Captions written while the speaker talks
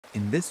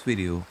In this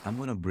video, I'm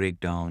going to break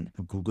down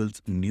Google's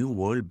new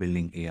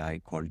world-building AI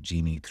called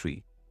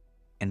Genie3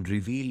 and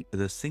reveal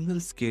the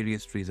single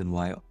scariest reason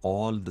why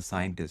all the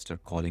scientists are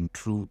calling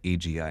true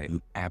AGI.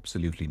 You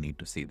absolutely need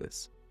to see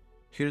this.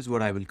 Here's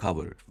what I will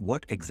cover.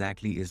 What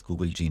exactly is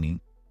Google Genie?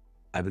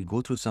 I will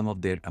go through some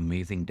of their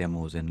amazing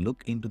demos and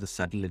look into the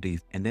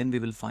subtleties, and then we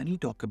will finally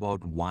talk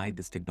about why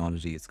this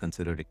technology is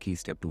considered a key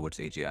step towards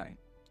AGI.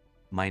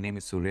 My name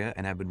is Surya,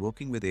 and I've been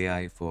working with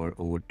AI for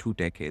over 2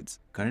 decades,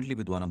 currently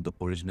with one of the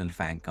original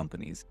FANG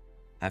companies.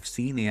 I've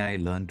seen AI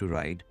learn to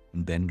write,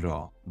 then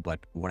draw, but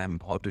what I'm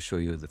about to show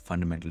you is the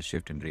fundamental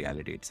shift in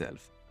reality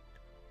itself.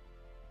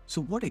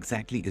 So what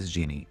exactly is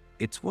Genie?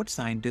 It's what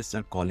scientists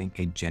are calling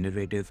a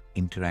generative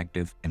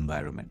interactive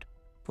environment.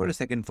 For a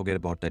second, forget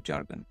about that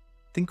jargon.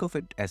 Think of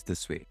it as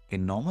this way. A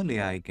normal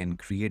AI can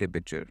create a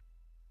picture.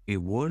 A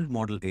world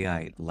model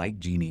AI like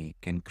Genie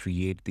can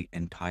create the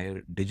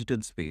entire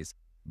digital space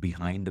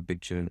behind the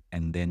picture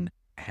and then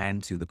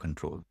hands you the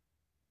control.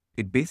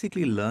 It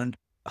basically learned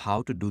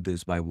how to do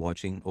this by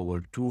watching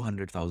over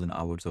 200,000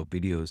 hours of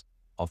videos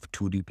of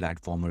 2D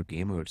platformer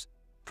gamers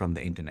from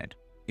the internet.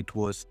 It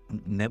was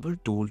never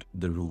told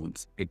the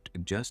rules. It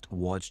just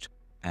watched,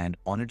 and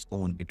on its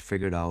own, it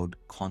figured out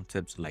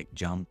concepts like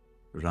jump,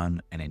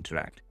 run, and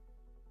interact.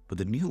 But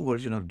the new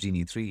version of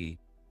Genie 3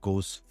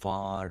 goes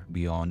far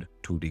beyond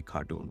 2D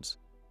cartoons.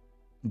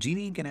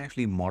 Genie can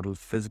actually model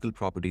physical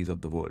properties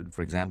of the world.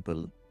 For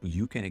example,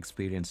 you can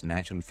experience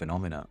natural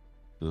phenomena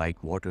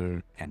like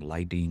water and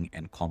lighting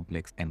and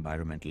complex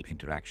environmental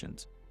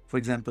interactions. For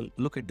example,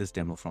 look at this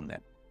demo from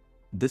them.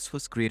 This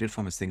was created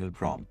from a single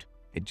prompt,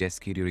 a jet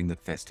ski during the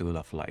Festival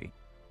of Light.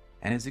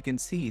 And as you can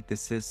see,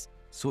 this is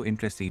so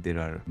interesting. There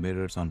are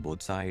mirrors on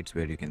both sides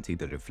where you can see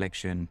the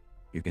reflection.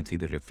 You can see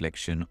the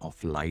reflection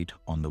of light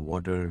on the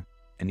water,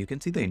 and you can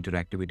see the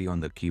interactivity on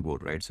the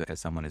keyboard, right? So as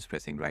someone is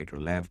pressing right or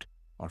left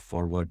or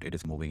forward, it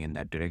is moving in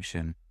that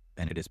direction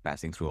and it is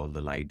passing through all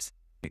the lights.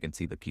 You can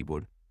see the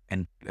keyboard.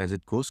 And as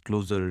it goes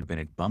closer, when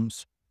it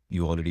bumps,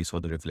 you already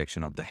saw the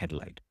reflection of the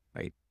headlight,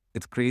 right?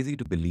 It's crazy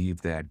to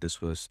believe that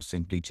this was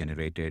simply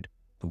generated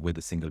with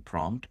a single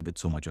prompt with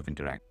so much of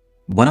interaction.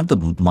 One of the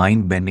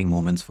mind-bending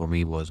moments for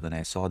me was when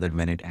I saw that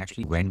when it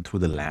actually went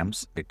through the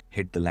lamps, it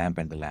hit the lamp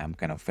and the lamp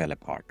kind of fell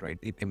apart, right?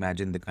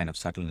 Imagine the kind of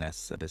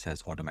subtleness that this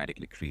has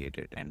automatically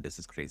created. And this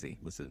is crazy.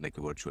 This is like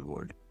a virtual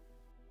world.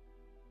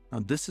 Now,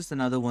 this is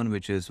another one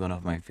which is one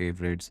of my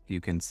favorites. You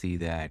can see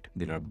that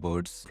there are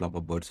birds, flock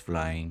of birds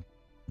flying.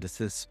 This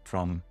is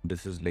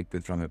like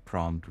from a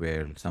prompt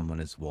where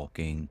someone is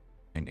walking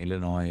in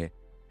Illinois.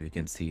 You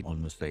can see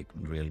almost like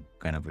real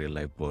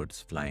life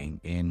birds flying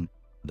in.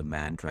 The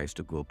man tries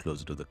to go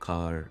closer to the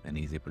car and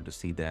he's able to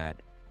see that.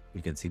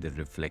 You can see the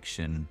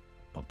reflection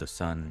of the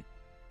sun,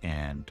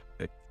 and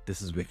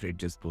this is where it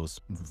just goes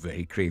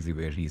very crazy,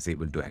 where he's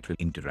able to actually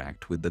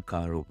interact with the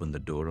car, open the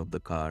door of the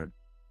car,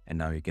 and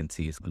now you can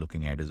see he's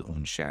looking at his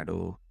own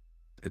shadow.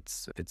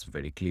 It's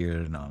very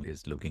clear now.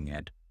 He's looking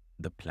at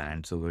the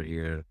plants over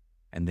here,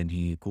 and then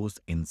he goes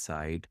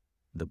inside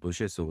the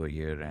bushes over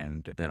here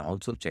and then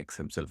also checks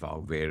himself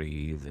out where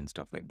he is and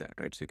stuff like that,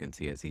 right? So you can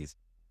see as he's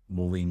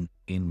moving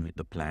in,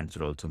 the plants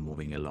are also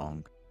moving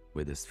along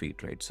with his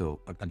feet, right?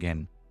 So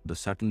again, the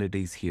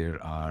subtleties here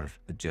are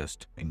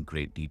just in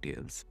great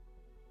details.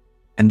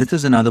 And this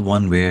is another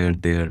one where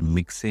they're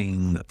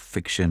mixing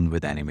fiction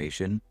with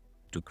animation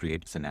to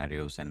create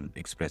scenarios and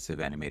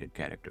expressive animated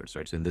characters,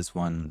 right? So in this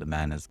one, the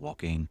man is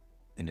walking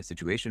in a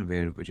situation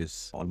which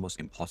is almost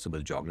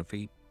impossible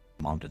geography.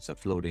 Mountains are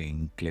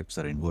floating, cliffs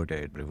are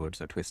inverted, rivers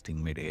are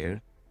twisting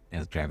mid-air,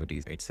 as gravity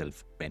is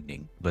itself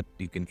bending. But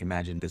you can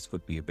imagine this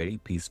would be a very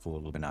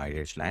peaceful and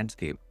Irish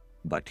landscape.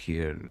 But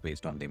here,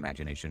 based on the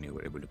imagination, you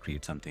were able to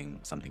create something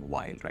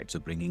wild, right? So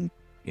bringing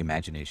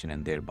imagination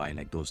and thereby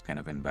like those kind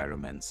of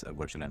environments,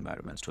 virtual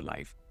environments to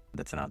life.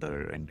 That's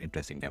another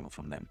interesting demo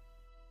from them.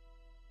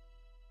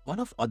 One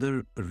of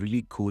other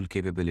really cool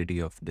capability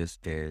of this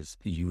is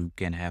you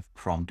can have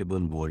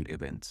promptable world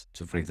events.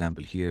 So for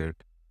example, here,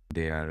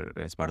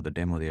 as part of the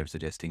demo, they are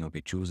suggesting,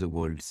 okay, choose a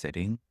world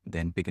setting,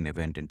 then pick an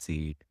event and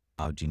see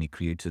how Genie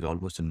creates it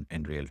almost in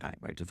real time,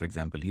 right? So for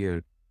example,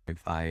 here,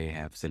 if I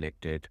have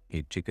selected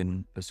a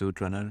chicken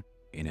pursuit runner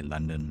in a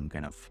London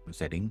kind of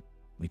setting,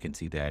 we can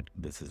see that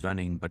this is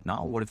running. But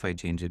now what if I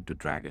change it to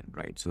dragon,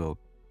 right? So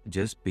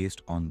just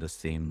based on the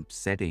same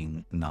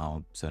setting,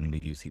 now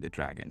suddenly you see the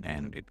dragon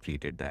and it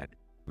created that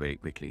very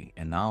quickly.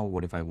 And now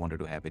what if I wanted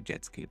to have a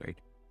jet ski, right?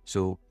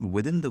 So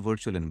within the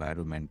virtual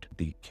environment,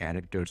 the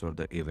characters or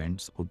the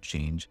events would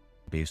change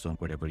based on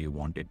whatever you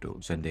wanted to.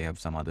 So and they have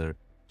some other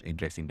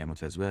interesting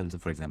demos as well. So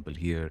for example,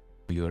 here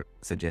you're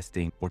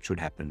suggesting what should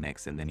happen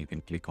next, and then you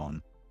can click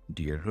on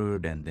deer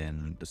herd, and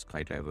then the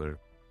skydiver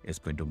is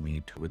going to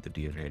meet with the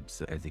deer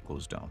heads as he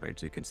goes down, right?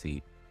 So you can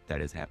see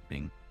that is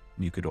happening.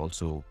 You could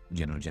also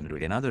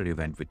generate another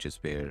event, which is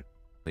where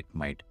it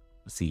might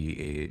see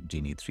a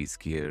Genie 3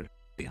 skier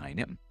behind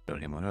him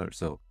or her.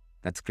 So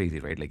that's crazy,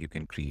 right? Like you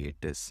can create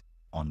this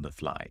on the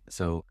fly.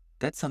 So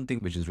that's something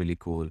which is really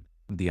cool.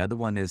 The other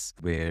one is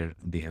where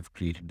they have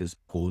created this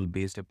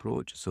goal-based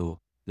approach. So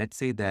Let's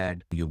say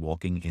that you're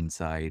walking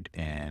inside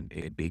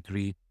a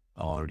bakery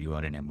or you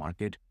are in a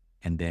market.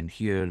 And then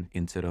here,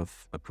 instead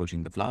of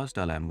approaching the flower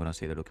stall, I'm going to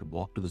say that, okay,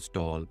 walk to the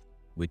stall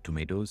with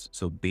tomatoes.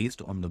 So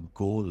based on the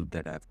goal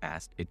that I've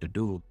asked it to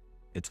do,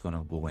 it's going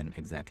to go and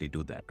exactly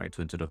do that, right?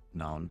 So instead of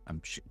now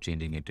I'm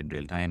changing it in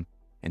real time,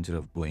 instead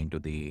of going to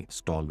the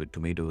stall with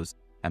tomatoes,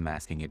 I'm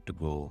asking it to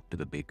go to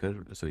the baker.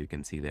 So you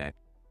can see that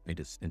it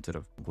is, instead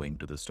of going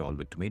to the stall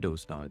with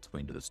tomatoes, now it's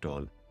going to the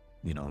stall,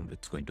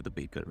 it's going to the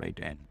baker, right?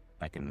 And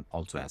I can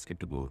also ask it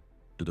to go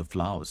to the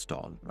flower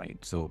stall, right?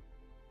 So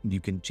you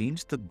can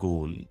change the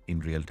goal in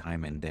real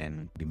time, and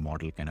then the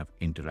model kind of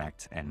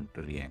interacts and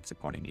reacts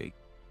accordingly.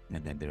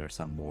 And then there are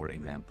some more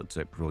examples.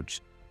 So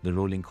approach the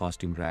rolling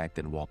costume rack,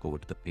 then walk over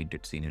to the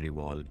painted scenery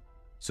wall.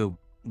 So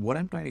what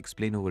I'm trying to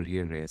explain over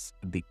here is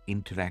the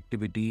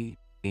interactivity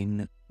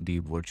in the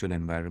virtual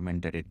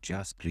environment that it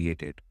just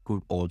created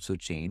could also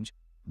change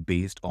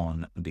based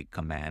on the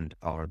command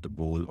or the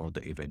goal or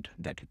the event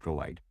that you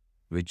provide,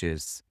 which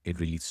is a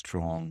really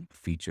strong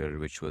feature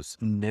which was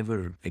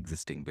never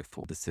existing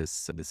before. This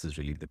is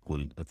really the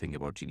cool thing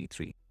about Genie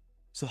 3.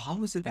 So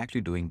how is it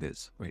actually doing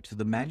this, right? So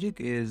the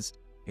magic is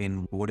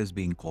in what is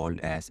being called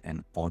as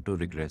an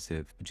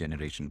auto-regressive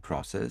generation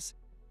process.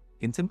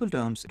 In simple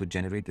terms, to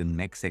generate the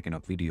next second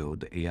of video,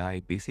 the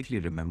AI basically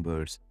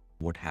remembers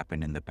what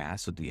happened in the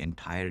past, so the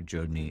entire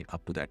journey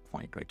up to that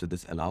point, right? So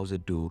this allows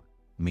it to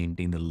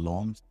maintain the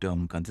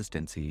long-term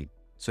consistency.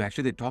 So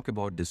actually they talk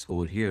about this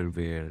over here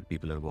where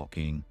people are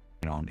walking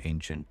around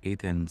ancient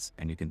Athens,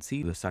 and you can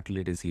see the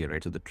subtleties here,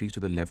 right? So the trees to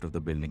the left of the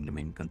building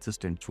remain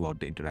consistent throughout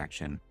the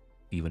interaction,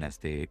 even as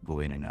they go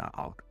in and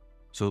out.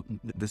 So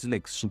this is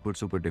like super,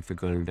 super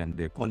difficult, and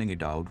they're calling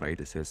it out, right?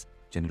 This is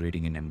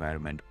generating an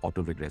environment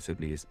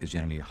auto-regressively is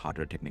generally a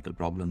harder technical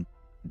problem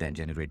than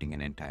generating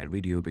an entire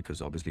video,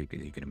 because obviously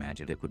you can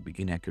imagine there could be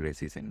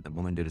inaccuracies, and the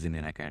moment there is an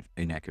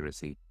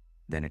inaccuracy,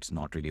 then it's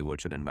not really a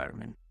virtual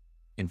environment.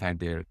 In fact,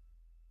 they're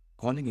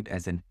calling it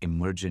as an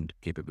emergent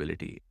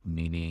capability,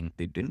 meaning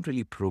they didn't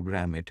really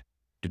program it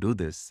to do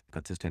this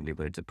consistently,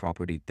 but it's a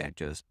property that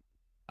just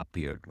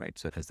appeared, right?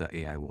 So as the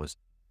AI was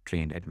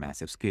trained at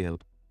massive scale,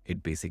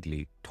 it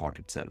basically taught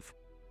itself.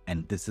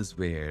 And this is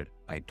where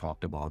I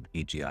talked about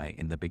AGI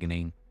in the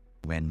beginning.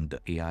 When the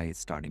AI is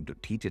starting to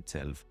teach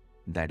itself,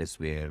 that is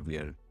where we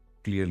are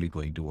clearly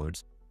going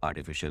towards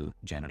artificial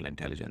general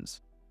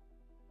intelligence.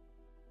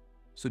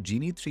 So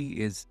Genie 3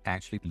 is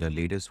actually the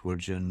latest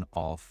version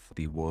of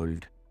the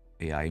world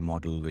AI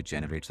model, which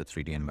generates the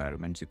 3D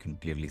environments. You can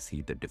clearly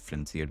see the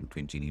difference here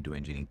between Genie 2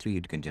 and Genie 3.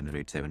 It can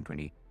generate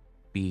 720p.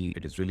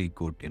 It is really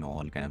good in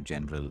all kind of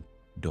general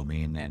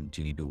domain, and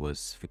Genie 2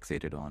 was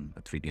fixated on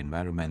 3D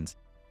environments.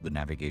 The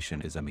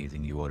navigation is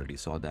amazing. You already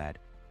saw that.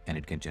 And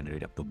it can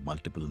generate up to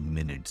multiple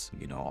minutes,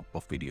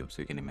 of video.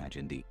 So you can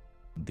imagine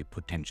the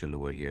potential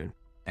over here.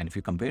 And if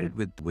you compare it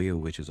with Wave,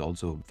 which is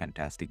also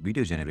fantastic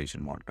video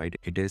generation mod, right?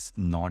 It is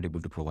not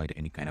able to provide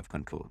any kind of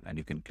control. And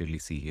you can clearly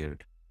see here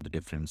the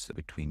difference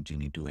between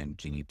Genie 2 and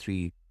Genie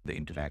 3. The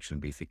interaction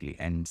basically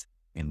ends.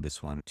 In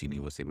this one, Genie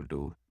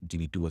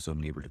 2 was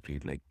only able to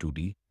create like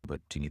 2D,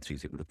 but Genie 3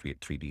 is able to create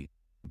 3D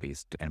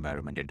based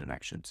environment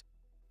interactions.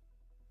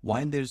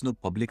 While there's no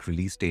public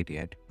release date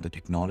yet, the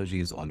technology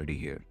is already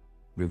here.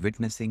 We're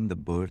witnessing the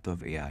birth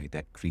of AI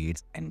that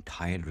creates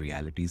entire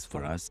realities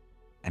for us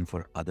and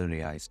for other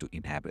AIs to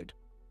inhabit.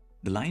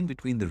 The line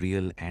between the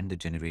real and the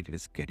generated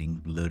is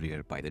getting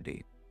blurrier by the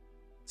day.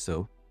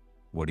 So,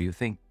 what do you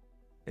think?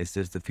 Is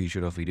this the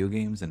future of video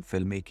games and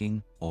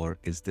filmmaking, or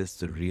is this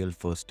the real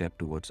first step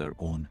towards our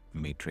own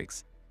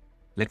matrix?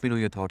 Let me know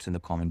your thoughts in the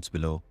comments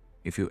below.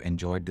 If you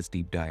enjoyed this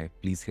deep dive,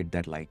 please hit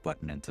that like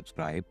button and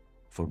subscribe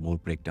for more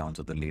breakdowns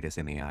of the latest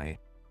in AI,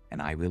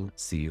 and I will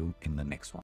see you in the next one.